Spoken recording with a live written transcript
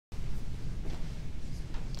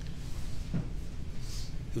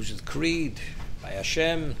It was decreed by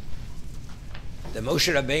Hashem that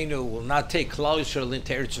Moshe Rabbeinu will not take Klal Yisrael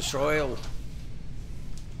into Eretz Yisrael,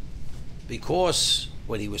 because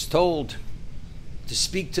when he was told to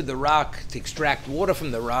speak to the rock, to extract water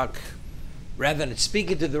from the rock, rather than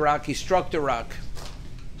speaking to the rock, he struck the rock.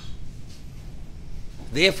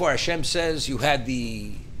 Therefore, Hashem says, you had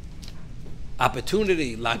the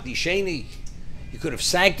opportunity, Lagdisheni, you could have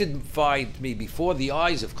sanctified me before the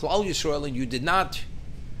eyes of Klal Yisrael, and you did not.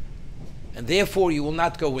 And therefore, you will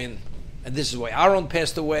not go in. And this is why Aaron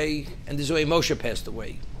passed away, and this is why Moshe passed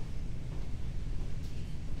away.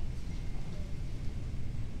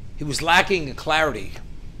 He was lacking in clarity.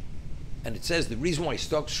 And it says the reason why he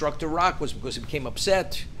struck the rock was because he became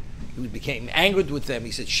upset. He became angered with them.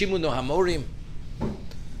 He said, Shimu no Hamorim,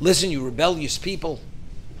 listen, you rebellious people.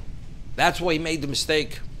 That's why he made the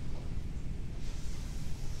mistake.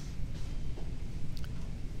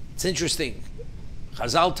 It's interesting.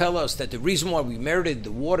 Chazal tell us that the reason why we merited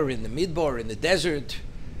the water in the Midbar, in the desert,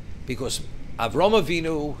 because Avram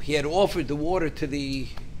Avinu, he had offered the water to the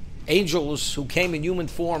angels who came in human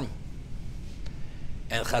form.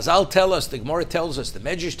 And Chazal tell us, the Gemara tells us, the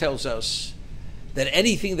Medrash tells us, that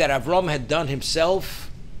anything that Avram had done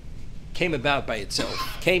himself came about by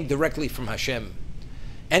itself, came directly from Hashem.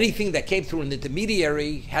 Anything that came through an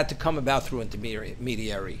intermediary had to come about through an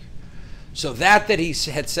intermediary. So that he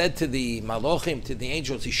had said to the Malochim, to the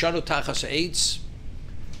angels, Ishanu Tachas Eitz,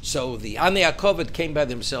 so the Anei HaKovod came by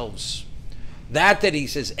themselves. That he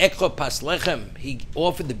says, Ekho Pas Lechem, he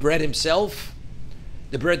offered the bread himself.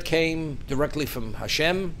 The bread came directly from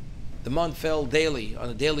Hashem. The man fell daily, on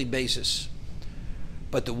a daily basis.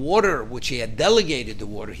 But the water, which he had delegated the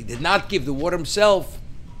water, he did not give the water himself.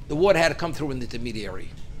 The water had to come through an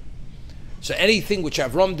intermediary. So anything which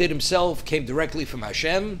Avram did himself came directly from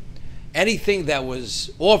Hashem. Anything that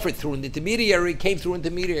was offered through an intermediary came through an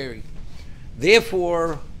intermediary.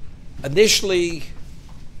 Therefore, initially,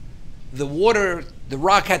 the water, the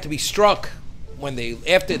rock had to be struck when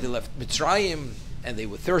after they left Mitzrayim and they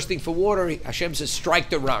were thirsting for water. Hashem says, strike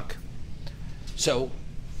the rock. So,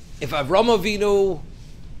 if Avram Avinu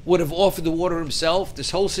would have offered the water himself,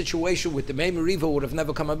 this whole situation with the Mei Meriva would have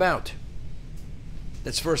never come about.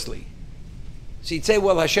 That's firstly. So you'd say,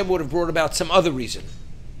 well, Hashem would have brought about some other reason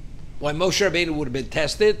why Moshe Rabbeinu would have been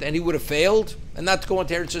tested and he would have failed and not go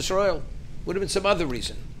into Eretz Yisrael. Would have been some other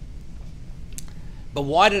reason. But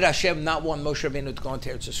why did Hashem not want Moshe Rabbeinu to go into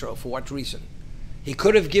Eretz Yisrael? For what reason? He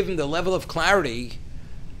could have given the level of clarity.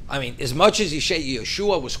 I mean, as much as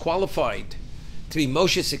Yeshua was qualified to be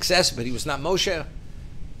Moshe's successor, but he was not Moshe.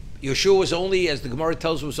 Yeshua was only, as the Gemara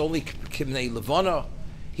tells us, was only K'nei Levana.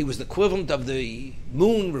 He was the equivalent of the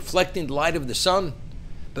moon reflecting the light of the sun.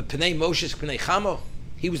 But Pnei Moshe is Pnei Chama.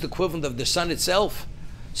 He was the equivalent of the sun itself.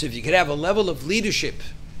 So if you could have a level of leadership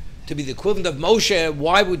to be the equivalent of Moshe,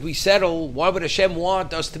 why would we settle? Why would Hashem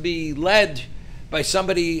want us to be led by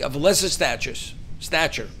somebody of lesser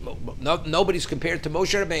stature? Nobody's compared to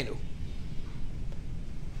Moshe Rabbeinu.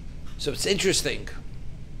 So it's interesting.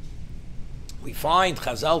 We find,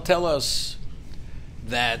 Chazal tell us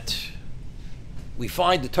that, we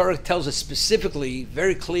find the Torah tells us specifically,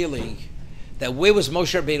 very clearly, that where was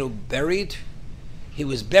Moshe Rabbeinu buried? He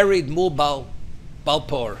was buried mul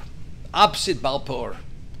Balpor, opposite Balpor.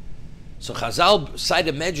 So Chazal cite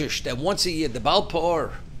a medrash that once a year, the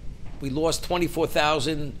Balpor, we lost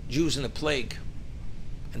 24,000 Jews in a plague.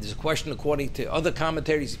 And there's a question, according to other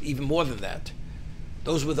commentaries, even more than that.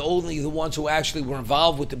 Those were only the ones who actually were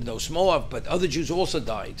involved with the Bnos Moav, but other Jews also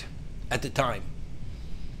died at the time.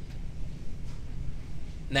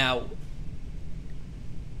 Now,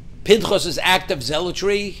 Pinchas's act of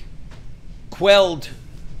zealotry quelled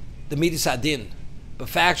the Midas Hadin, but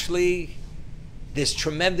factually, this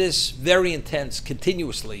tremendous, very intense,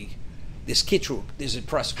 continuously, this kitruk, there's a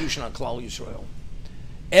prosecution on Klal Yisrael.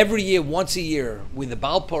 Every year, once a year, when the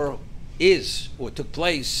Balpor is, or took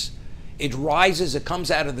place, it rises, it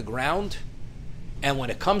comes out of the ground, and when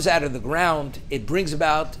it comes out of the ground, it brings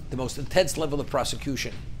about the most intense level of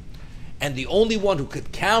prosecution. And the only one who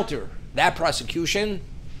could counter that prosecution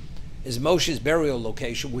is Moshe's burial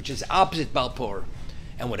location, which is opposite Balpor.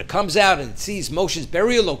 And when it comes out and it sees Moshe's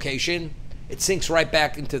burial location, it sinks right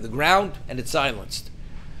back into the ground and it's silenced.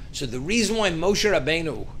 So the reason why Moshe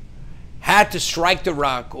Rabbeinu had to strike the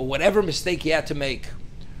rock, or whatever mistake he had to make,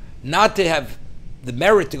 not to have the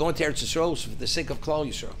merit to go into Eretz Yisrael was for the sake of Klal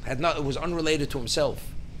Yisrael. It was unrelated to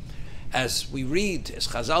himself. As we read, as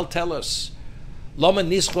Chazal tell us, Lama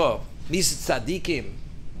Nischa, Mises Tzadikim,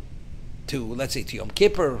 to, let's say, to Yom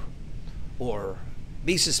Kippur, or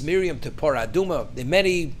Mises Miriam to Por Aduma, there are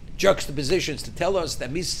many juxtapositions to tell us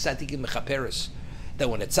that Mises Tzadikim Mechaperes, that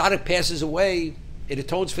when a tzaddik passes away, it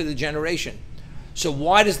atones for the generation. So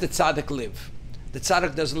why does the tzaddik live? The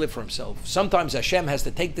tzaddik doesn't live for himself. Sometimes Hashem has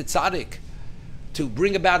to take the tzaddik to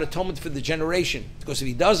bring about atonement for the generation, because if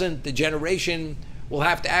he doesn't, the generation will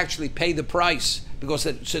have to actually pay the price.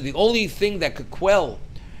 So the only thing that could quell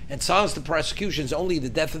and silence the prosecution is only the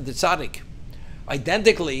death of the tzaddik.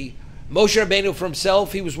 Identically, Moshe Rabbeinu for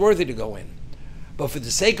himself, he was worthy to go in. But for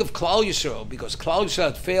the sake of Klal Yisrael, because Klal Yisrael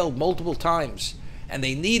had failed multiple times, and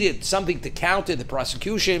they needed something to counter the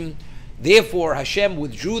prosecution, therefore Hashem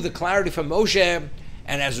withdrew the clarity from Moshe,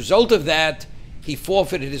 and as a result of that, he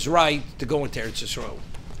forfeited his right to go into Eretz Yisrael.